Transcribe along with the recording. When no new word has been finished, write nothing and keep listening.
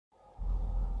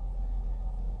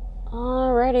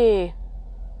Alrighty.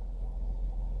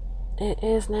 It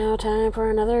is now time for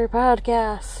another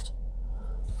podcast.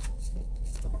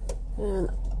 And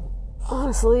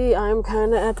honestly, I'm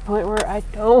kind of at the point where I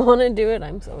don't want to do it.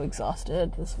 I'm so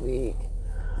exhausted this week.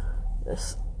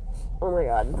 Oh my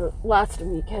god, the last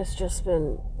week has just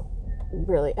been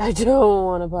really, I don't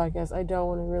want a podcast. I don't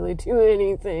want to really do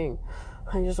anything.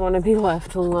 I just want to be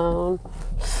left alone,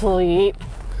 sleep,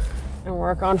 and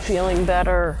work on feeling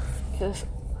better. Because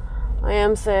I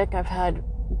am sick. I've had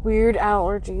weird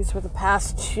allergies for the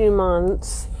past 2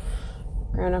 months.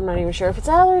 Granted, I'm not even sure if it's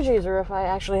allergies or if I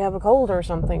actually have a cold or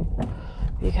something.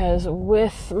 Because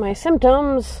with my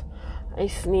symptoms, I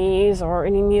sneeze or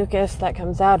any mucus that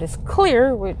comes out is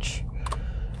clear, which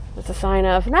is a sign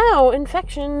of now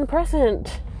infection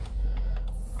present.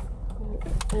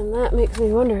 And that makes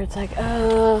me wonder, it's like,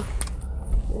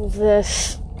 is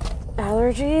this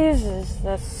allergies? Is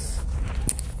this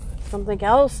something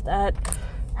else that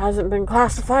hasn't been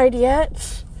classified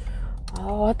yet?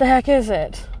 Oh, what the heck is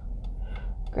it?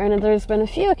 Granted, there's been a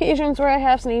few occasions where I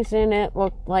have sneezed and it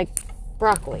looked like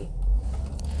broccoli.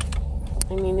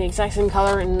 I mean, the exact same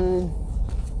color and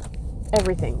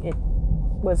everything. It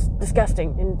was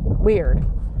disgusting and weird.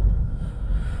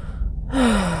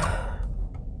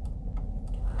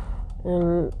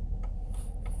 And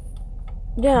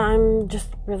yeah, I'm just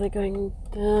really going,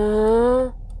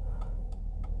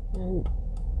 and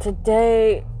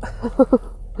today,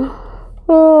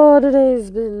 today's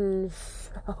been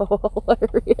so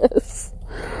hilarious.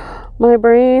 My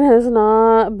brain has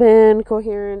not been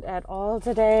coherent at all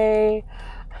today.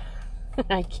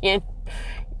 I can't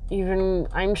even,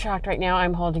 I'm shocked right now.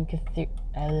 I'm holding,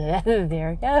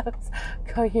 there it goes,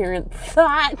 coherent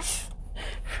thoughts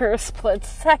for a split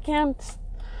second.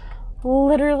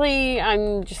 Literally,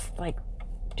 I'm just like,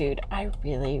 dude, I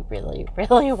really, really,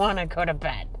 really want to go to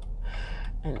bed.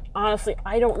 And honestly,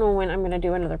 I don't know when I'm going to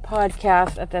do another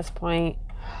podcast at this point.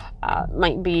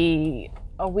 Might be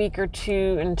a week or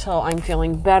two until I'm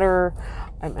feeling better.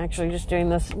 I'm actually just doing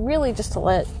this really just to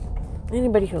let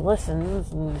anybody who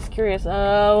listens and is curious,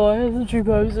 why hasn't she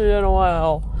posted in a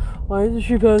while? Why isn't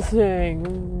she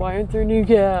posting? Why aren't there new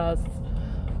guests?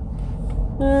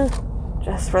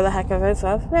 Just for the heck of it.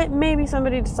 So maybe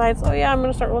somebody decides, oh yeah, I'm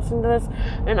going to start listening to this.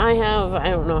 And I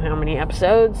don't know how many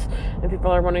episodes. And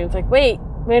people are wondering, it's like, wait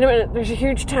a minute, there's a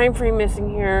huge time frame missing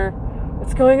here.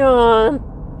 What's going on?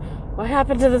 What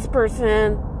happened to this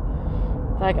person?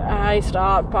 Like, I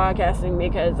stopped podcasting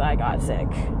because I got sick.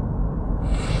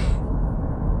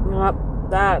 Yep,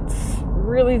 that's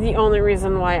really the only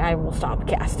reason why I will stop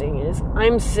casting is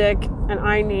I'm sick and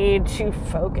I need to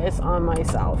focus on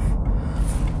myself.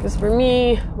 Because for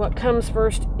me, what comes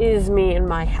first is me and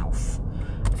my health.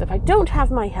 So if I don't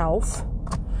have my health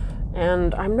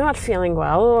and I'm not feeling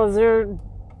well,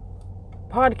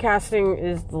 podcasting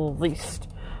is the least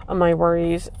of my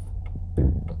worries.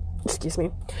 Excuse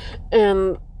me.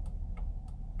 And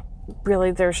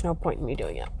really, there's no point in me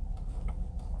doing it.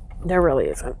 There really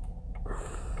isn't.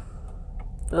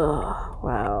 Oh,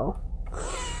 wow.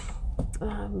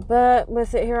 But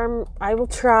with it here, I will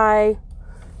try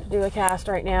to do a cast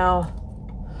right now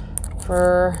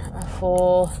for a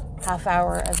full half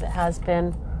hour, as it has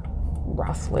been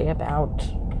roughly about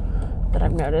that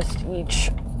I've noticed each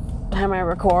time I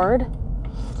record.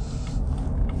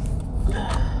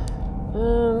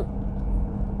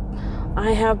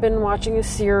 I have been watching a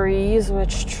series,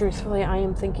 which truthfully I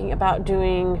am thinking about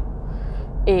doing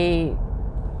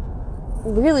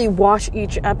really watch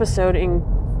each episode and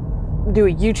do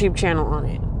a YouTube channel on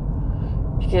it.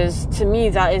 Because to me,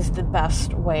 that is the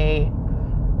best way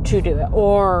to do it.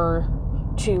 Or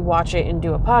to watch it and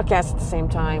do a podcast at the same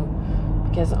time.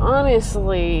 Because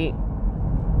honestly,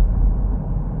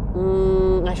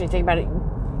 actually think about it,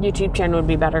 YouTube channel would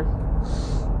be better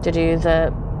to do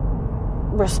the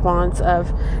response of,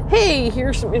 hey,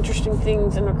 here's some interesting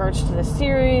things in regards to the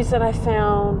series that I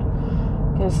found.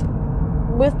 Because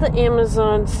with the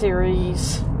Amazon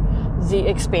series, The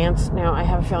Expanse, now I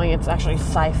have a feeling it's actually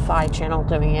Sci-Fi Channel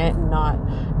doing it, not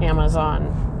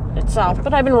Amazon itself,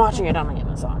 but I've been watching it on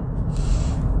Amazon.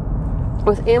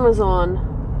 With Amazon,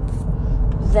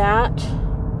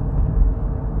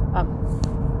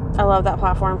 I love that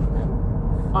platform.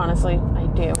 Honestly, I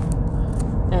do.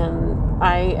 And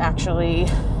I actually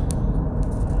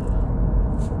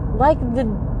like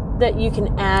that you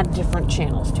can add different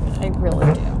channels to it. I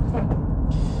really do.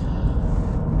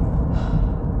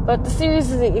 But the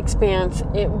series of The Expanse,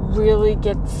 it really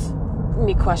gets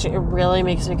me questioning. It really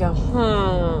makes me go,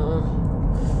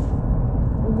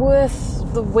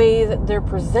 with the way that they're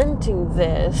presenting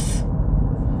this,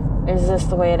 is this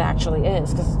the way it actually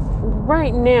is? Because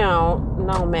right now,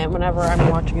 no man, whenever I'm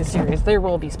watching a series, there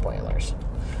will be spoilers.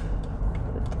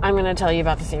 I'm going to tell you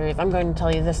about the series. I'm going to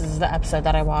tell you this is the episode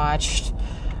that I watched.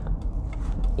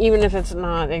 Even if it's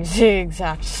not the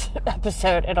exact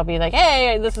episode, it'll be like,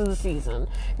 hey, this is the season.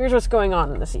 Here's what's going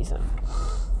on in the season.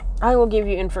 I will give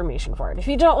you information for it. If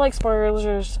you don't like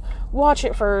spoilers, watch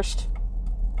it first.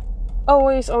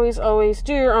 Always, always, always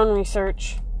do your own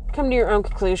research. Come to your own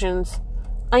conclusions.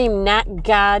 I am not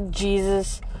God,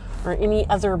 Jesus, or any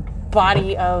other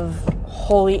body of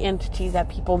holy entity that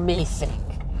people may think.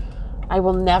 I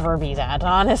will never be that,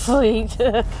 honestly.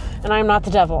 And I'm not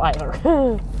the devil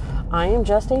either. I am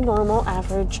just a normal,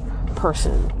 average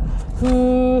person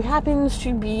who happens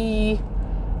to be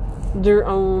their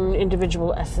own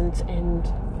individual essence, and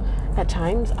at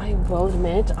times, I will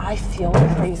admit, I feel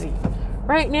crazy.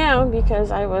 Right now,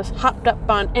 because I was hopped up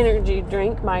on energy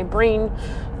drink, my brain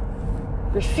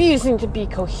refusing to be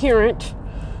coherent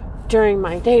during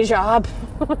my day job,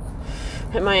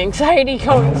 and my anxiety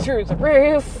going through the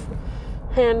roof,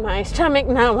 and my stomach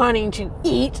not wanting to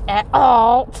eat at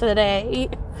all today.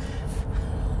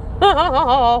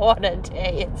 Oh, what a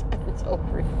day. It's been so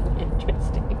freaking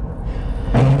interesting.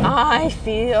 I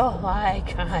feel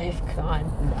like I've gone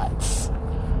nuts.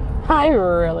 I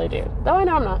really do. Though I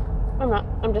know I'm not.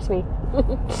 I'm just me.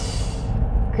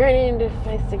 Granted, if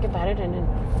I think about it and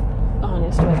I'm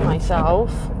honest with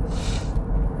myself,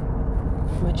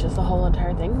 which is the whole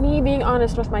entire thing, me being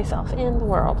honest with myself in the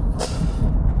world,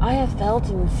 I have felt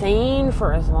insane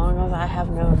for as long as I have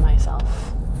known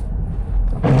myself.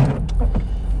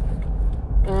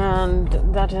 And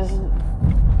that is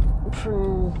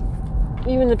from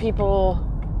even the people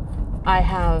I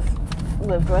have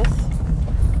lived with,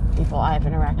 people I have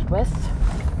interacted with,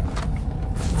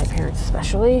 my parents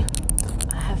especially,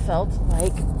 I have felt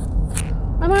like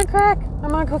I'm on crack,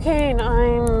 I'm on cocaine,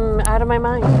 I'm out of my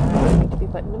mind, I need to be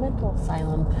put in a mental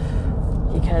asylum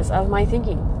because of my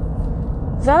thinking.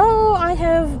 Though I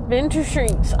have been to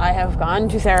shrinks, I have gone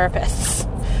to therapists.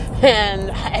 And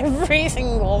every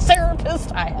single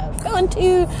therapist I have gone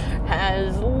to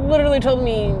has literally told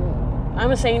me I'm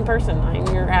a sane person. I'm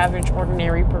your average,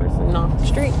 ordinary person off the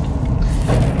street.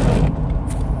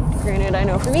 Granted, I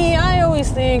know for me, I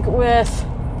always think with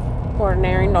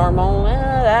ordinary, normal,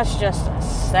 that's just a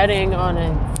setting on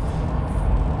an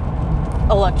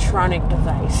electronic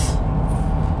device.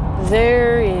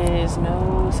 There is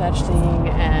no such thing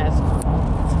as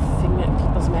normal. It's a figment of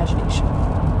people's imagination.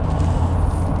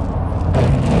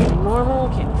 Normal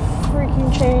can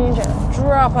freaking change at a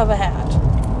drop of a hat.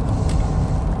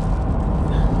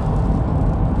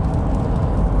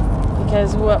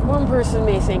 Because what one person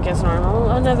may think is normal,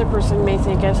 another person may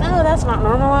think is, oh, that's not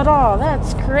normal at all.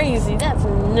 That's crazy. That's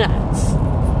nuts.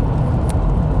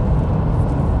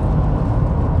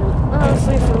 And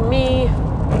honestly, for me,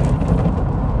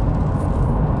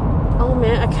 oh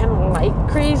man, I kind of like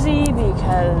crazy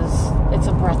because it's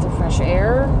a breath of fresh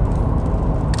air.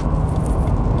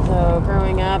 So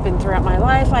growing up and throughout my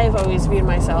life, I've always viewed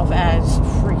myself as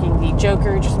freaking the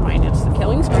Joker, just minus the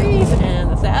killing sprees and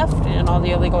the theft and all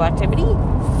the illegal activity.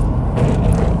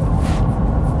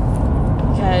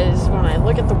 Because when I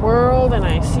look at the world and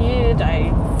I see it,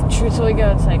 I truthfully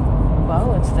go, it's like,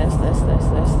 well, it's this, or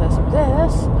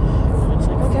this. And it's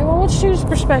like, okay, well, let's choose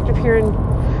perspective here and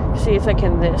see if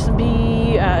can this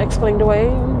be explained away.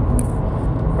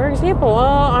 For example,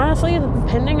 honestly,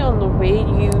 depending on the way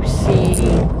you see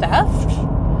theft,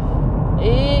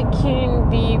 it can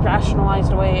be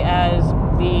rationalized away as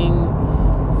being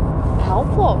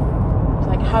helpful. It's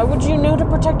like, how would you know to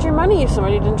protect your money if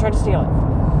somebody didn't try to steal it?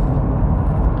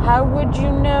 How would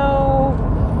you know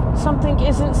something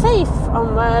isn't safe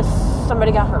unless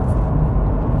somebody got hurt?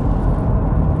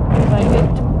 Like, it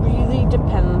really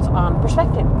depends on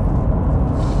perspective.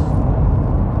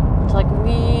 It's like,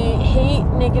 we hate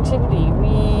negativity.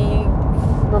 We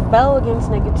rebel against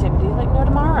negativity like no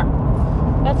tomorrow.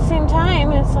 At the same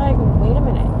time, it's like, wait a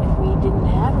minute. If we didn't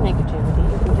have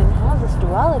negativity, if we didn't have this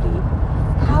duality,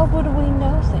 how would we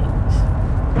know things?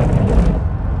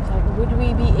 It's like, would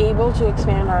we be able to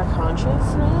expand our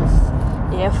consciousness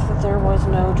if there was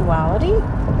no duality?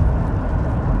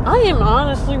 I am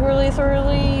honestly really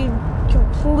thoroughly,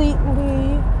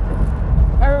 completely,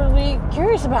 utterly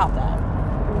curious about that.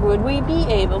 Would we be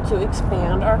able to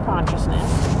expand our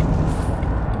consciousness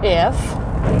if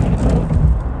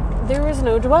there was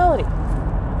no duality?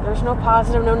 There's no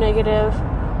positive, no negative,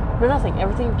 no nothing.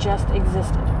 Everything just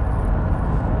existed.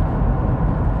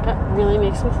 That really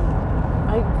makes me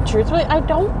think. Truthfully, I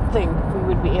don't think we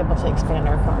would be able to expand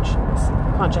our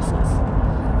consciousness.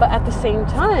 But at the same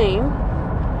time,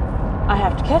 I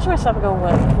have to catch myself and go,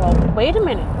 well, wait a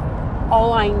minute.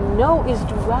 All I know is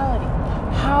duality.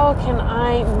 How can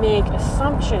I make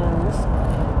assumptions,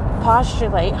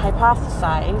 postulate,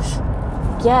 hypothesize,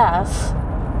 guess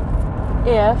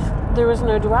if there was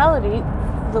no duality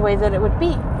the way that it would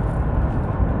be?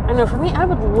 I know for me, I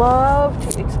would love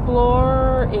to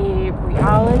explore a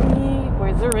reality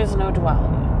where there is no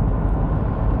duality.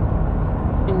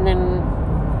 And then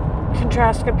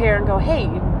contrast, compare, and go, hey,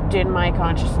 did my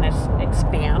consciousness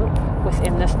expand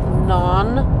within this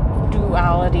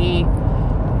non-duality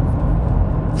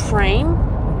frame?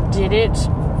 Did it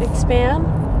expand?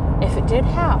 If it did,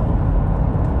 how?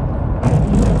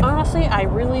 Honestly, I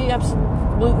really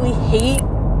absolutely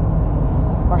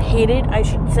hated, I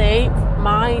should say,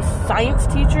 my science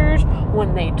teachers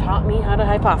when they taught me how to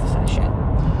hypothesize shit.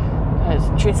 Because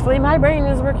truthfully, my brain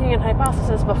was working in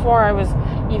hypothesis before I was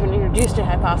even introduced to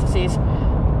hypotheses.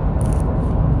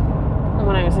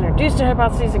 When I was introduced to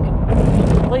hypotheses and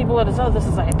could label it as, oh, this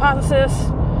is a hypothesis,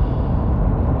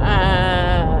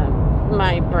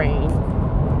 my brain,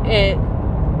 it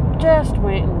just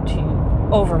went into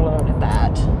overload at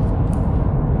that.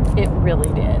 It really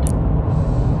did.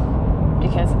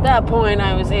 Because at that point,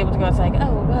 I was able to go, it's like,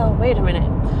 oh, well, wait a minute.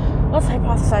 Let's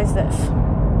hypothesize this.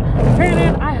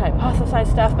 Granted, I hypothesize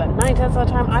stuff, but 9 tenths of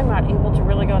the time, I'm not able to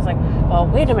really go, it's like, well,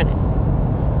 wait a minute.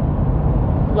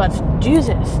 Let's do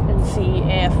this and see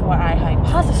if what I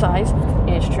hypothesize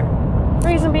is true.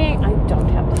 Reason being, I don't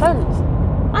have the funds.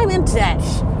 I'm in debt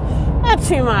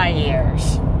to my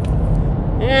ears.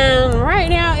 And right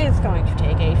now, it's going to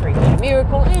take a freaking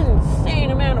miracle,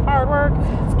 insane amount of hard work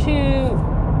to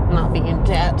not be in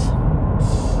debt.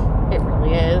 It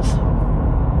really is.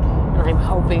 And I'm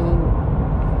hoping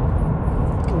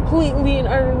completely and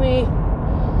utterly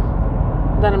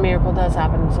that a miracle does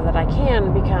happen so that I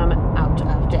can become out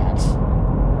of debt.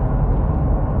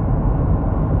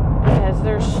 Because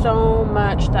there's so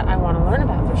much that I want to learn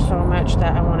about. There's so much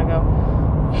that I want to go,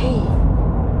 hey,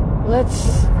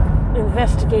 let's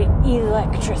investigate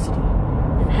electricity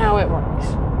and how it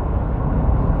works.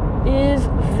 Is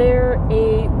there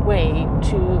a way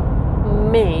to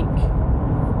make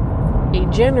a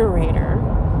generator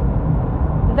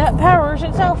that powers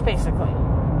itself, basically?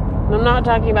 And I'm not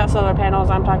talking about solar panels,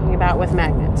 I'm talking about with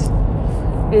magnets.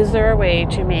 Is there a way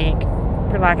to make,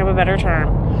 for lack of a better term,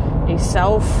 a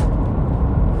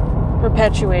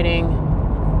self-perpetuating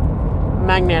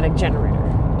magnetic generator?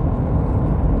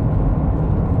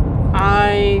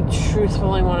 I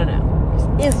truthfully want to know.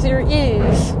 If there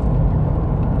is,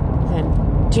 then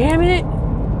damn it,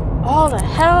 all the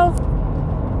hell,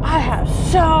 I have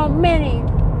so many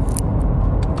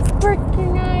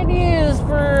freaking ideas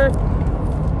for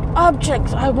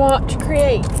objects I want to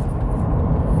create.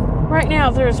 Right now,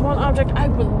 there's one object I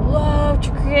would love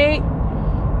to create.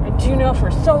 I do know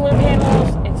for solar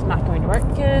panels, it's not going to work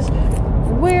because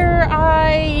where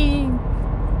I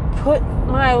put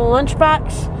my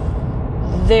lunchbox,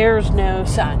 there's no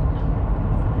sun.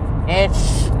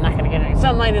 It's not going to get any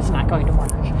sunlight. It's not going to work.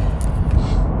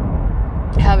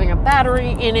 Having a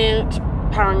battery in it,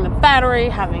 powering the battery,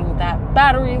 having that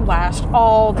battery last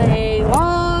all day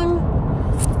long.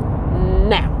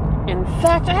 Now, in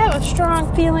fact, I have a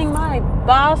strong feeling my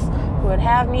boss would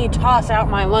have me toss out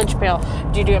my lunch pail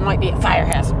due to it might be a fire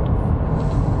hazard.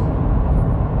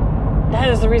 That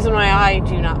is the reason why I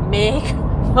do not make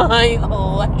my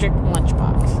electric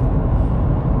lunchbox.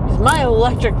 My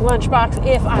electric lunchbox,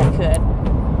 if I could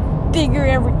figure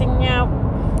everything out,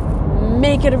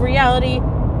 make it a reality,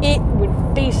 it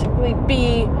would basically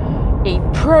be a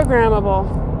programmable,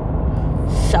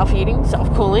 self-heating,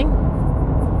 self-cooling,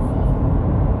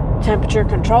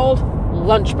 temperature-controlled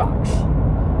lunchbox.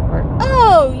 Where,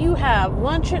 oh, you have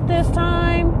lunch at this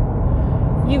time,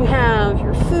 you have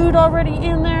your food already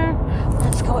in there,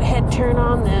 let's go ahead and turn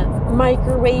on the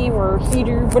microwave or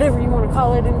heater, whatever you want to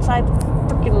call it, inside the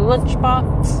freaking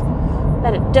lunchbox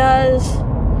that it does,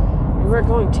 and we're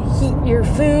going to heat your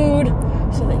food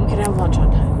so that you can have lunch on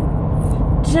time.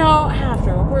 Don't have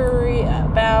to worry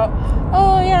about,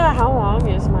 oh yeah, how long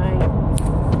is my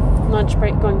lunch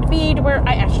break going to be to where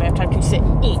I actually have time to sit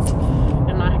and eat,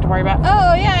 and not have to worry about,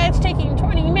 oh yeah, it's taking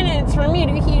 20 minutes for me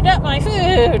to heat up my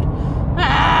food.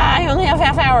 I only have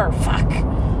half hour. Fuck.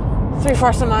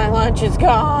 3/4 of my lunch is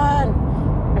gone.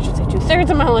 I should say 2/3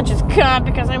 of my lunch is gone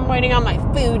because I'm waiting on my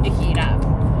food to heat up.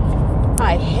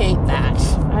 I hate that.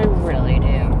 I really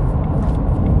do.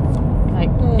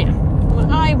 Like, no.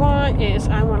 What I want is,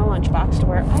 I want a lunchbox to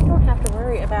where I don't have to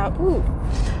worry about,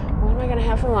 what am I going to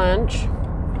have for lunch?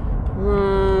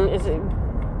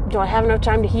 Do I have enough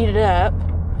time to heat it up?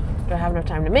 Do I have enough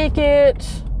time to make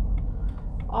it?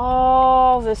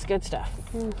 all this good stuff.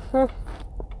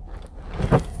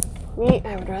 Me,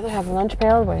 I would rather have a lunch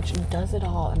pail which does it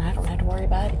all, and I don't have to worry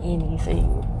about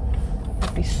anything.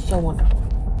 That'd be so wonderful.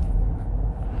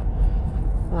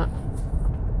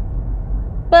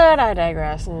 But I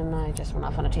digress, and I just went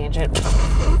off on a tangent.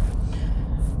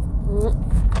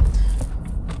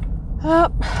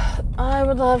 I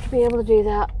would love to be able to do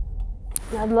that.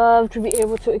 I'd love to be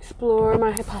able to explore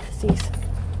my hypotheses.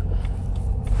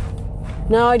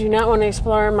 No, I do not want to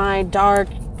explore my dark,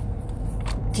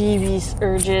 devious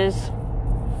urges.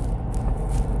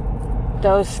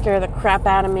 Those scare the crap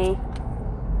out of me.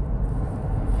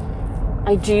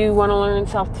 I do want to learn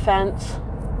self-defense.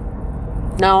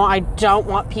 No, I don't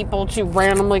want people to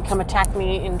randomly come attack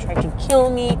me and try to kill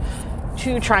me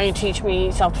to try and teach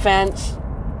me self-defense.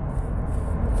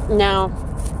 No.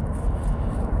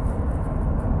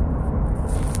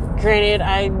 Granted,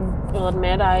 I will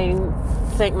admit I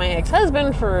thank my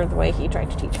ex-husband for the way he tried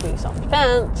to teach me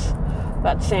self-defense,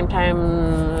 but at the same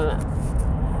time,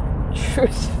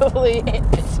 truthfully,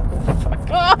 it pissed me the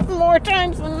fuck off more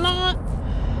times than not,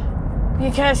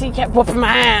 because he kept whooping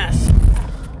my ass.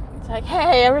 It's like,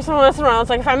 hey, every so once in a while, it's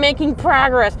like, if I'm making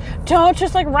progress, don't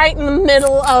just like right in the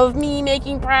middle of me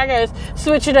making progress,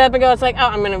 switch it up and go, it's like, oh,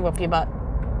 I'm gonna whoop your butt.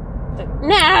 It's like,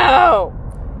 no!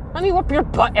 Let me whoop your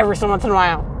butt every so once in a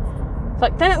while.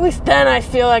 Like, then at least then I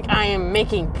feel like I am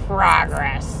making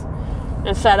progress.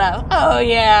 Instead of, oh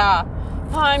yeah,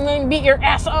 I'm going to beat your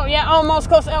ass. Oh yeah, almost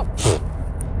close. Oh.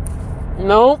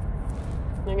 Nope.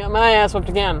 I got my ass whooped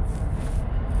again.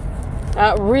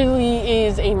 That really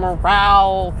is a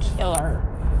morale killer.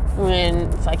 When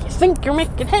it's like, you think you're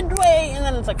making headway, and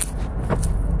then it's like,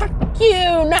 fuck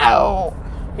you, no,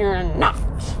 you're not.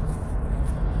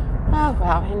 Oh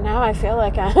wow, and now I feel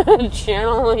like I'm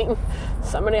channeling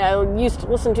somebody I used to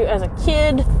listen to as a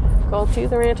kid called To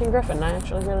the Ranting Griffin. I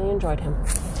actually really enjoyed him.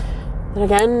 And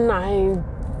again, I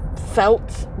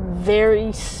felt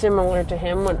very similar to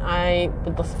him when I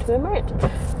would listen to him rant.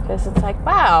 Because it's like,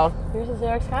 wow, here's a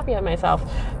Xerox copy of myself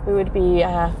who would be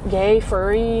gay,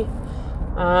 furry,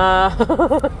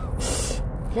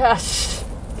 yes,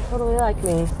 totally like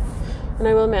me. And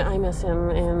I will admit, I miss him,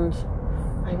 and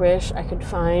I wish I could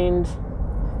find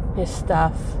his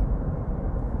stuff.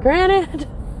 Granted,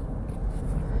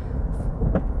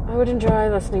 I would enjoy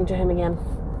listening to him again.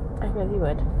 I really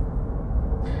would.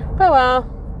 But well,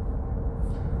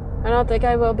 I don't think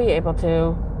I will be able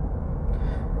to.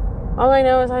 All I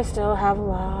know is I still have a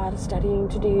lot of studying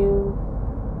to do.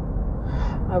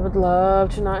 I would love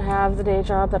to not have the day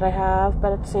job that I have,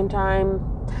 but at the same time,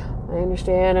 I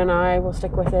understand and I will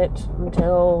stick with it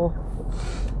until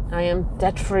I am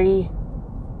debt-free.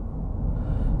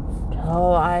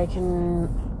 Until I can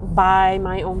buy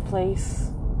my own place.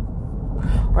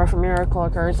 Or if a miracle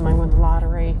occurs and I win the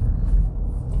lottery.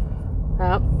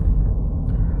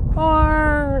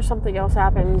 Or something else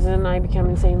happens and I become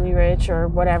insanely rich or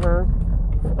whatever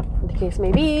the case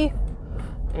may be.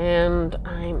 And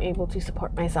I'm able to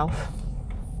support myself.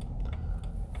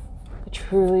 I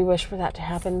truly wish for that to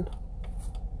happen.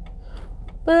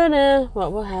 But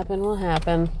what will happen will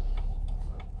happen.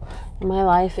 My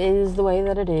life is the way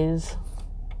that it is.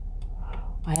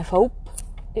 I have hope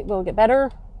it will get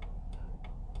better.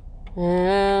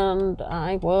 And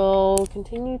I will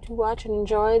continue to watch and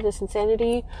enjoy this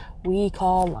insanity we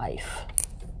call life.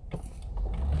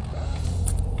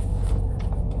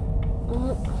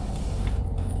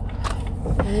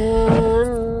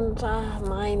 And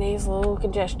my nasal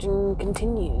congestion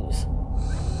continues.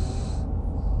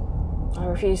 I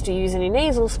refuse to use any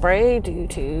nasal spray due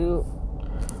to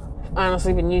I've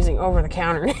honestly been using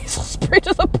over-the-counter nasal spray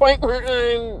to the point where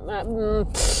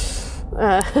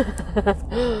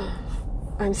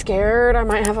I'm scared I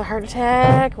might have a heart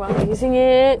attack while using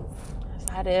it.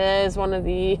 That is one of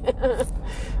the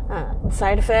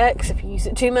side effects if you use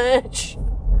it too much.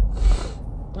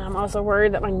 I'm also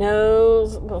worried that my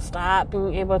nose will stop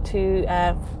being able to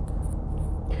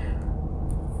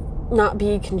not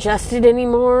be congested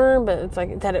anymore, but it's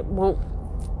like that it won't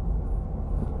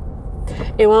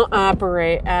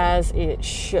operate as it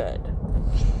should.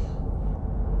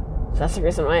 So that's the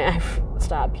reason why I've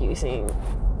stopped using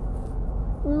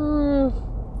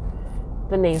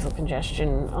the nasal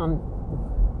congestion on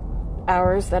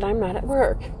hours that I'm not at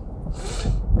work.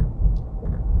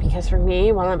 Because for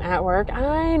me, while I'm at work,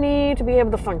 I need to be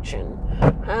able to function.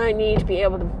 I need to be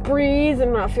able to breathe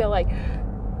and not feel like,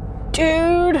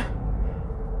 dude,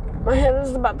 my head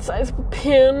is about the size of a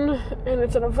pin and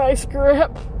it's in a vice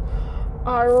grip.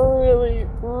 I really,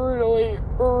 really,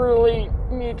 really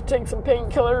need to take some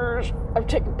painkillers. I've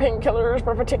taken painkillers,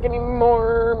 but if I take any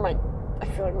more, my I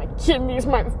feel like my kidneys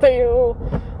might fail.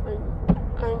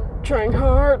 I'm trying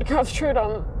hard to concentrate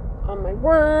on my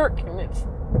work, and it's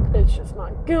just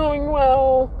not going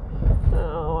well.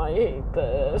 Oh, I hate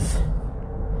this.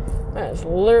 That is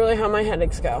literally how my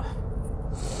headaches go.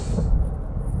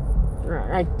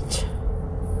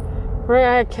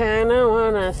 I kind of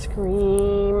want to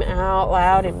scream out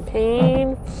loud in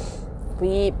pain,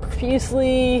 weep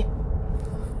profusely,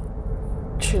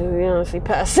 truly honestly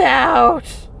pass out.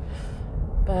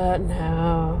 But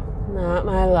no, not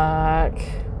my luck.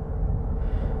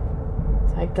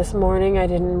 It's like this morning I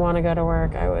didn't want to go to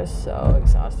work. I was so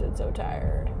exhausted, so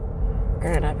tired.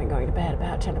 Granted, I've been going to bed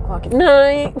about 10 o'clock at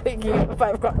night, waking up at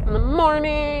 5 o'clock in the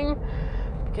morning,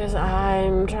 because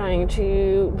I'm trying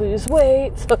to lose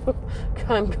weight, so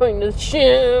I'm going to the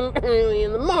gym early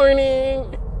in the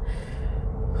morning.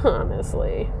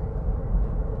 Honestly,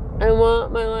 I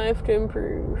want my life to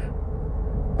improve.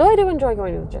 Though I do enjoy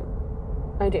going to the gym.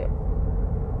 I do.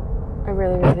 I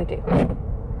really, really do.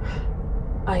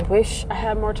 I wish I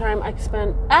had more time I could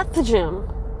spend at the gym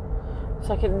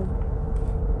so I could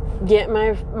get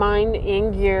my mind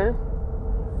in gear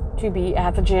to be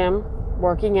at the gym,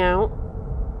 working out.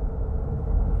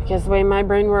 Because the way my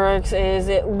brain works is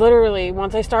it literally,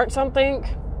 once I start something,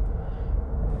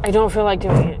 I don't feel like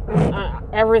doing it.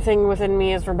 Everything within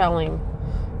me is rebelling.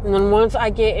 And then once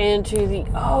I get into the,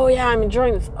 oh yeah, I'm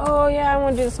enjoying this. Oh yeah, I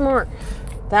want to do this more.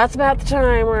 That's about the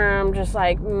time where I'm just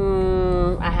like,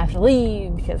 I have to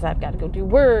leave because I've got to go do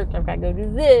work. I've got to go do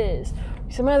this,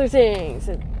 some other things.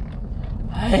 And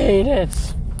I hate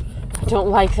it. I don't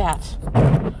like that.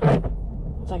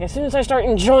 It's like as soon as I start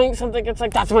enjoying something, it's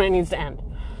like, that's when it needs to end.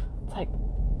 It's like,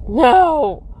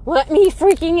 no, let me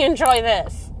freaking enjoy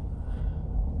this.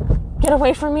 Get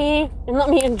away from me and let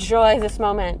me enjoy this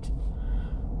moment.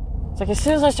 It's like as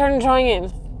soon as I start enjoying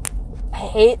it, I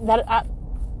hate that. I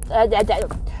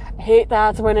hate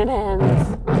that's when it ends.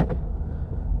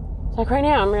 It's like right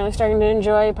now, I'm really starting to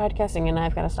enjoy podcasting, and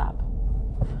I've got to stop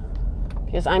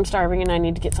because I'm starving and I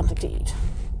need to get something to eat.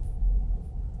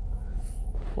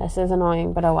 This is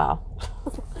annoying, but oh well.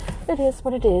 It is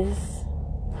what it is.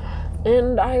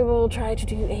 And I will try to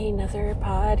do another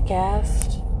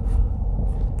podcast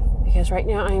because right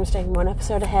now I am staying one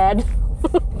episode ahead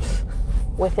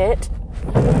with it,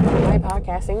 my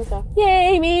podcasting, so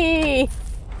yay me!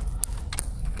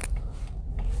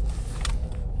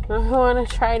 I want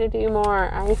to try to do more.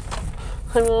 I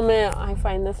will admit, I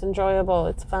find this enjoyable.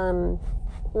 It's fun.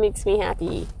 It makes me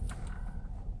happy.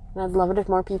 And I'd love it if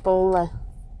more people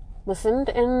listened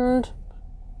and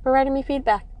provided me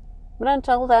feedback. But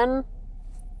until then,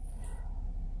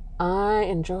 I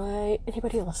enjoy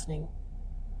anybody listening.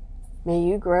 May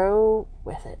you grow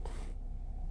with it.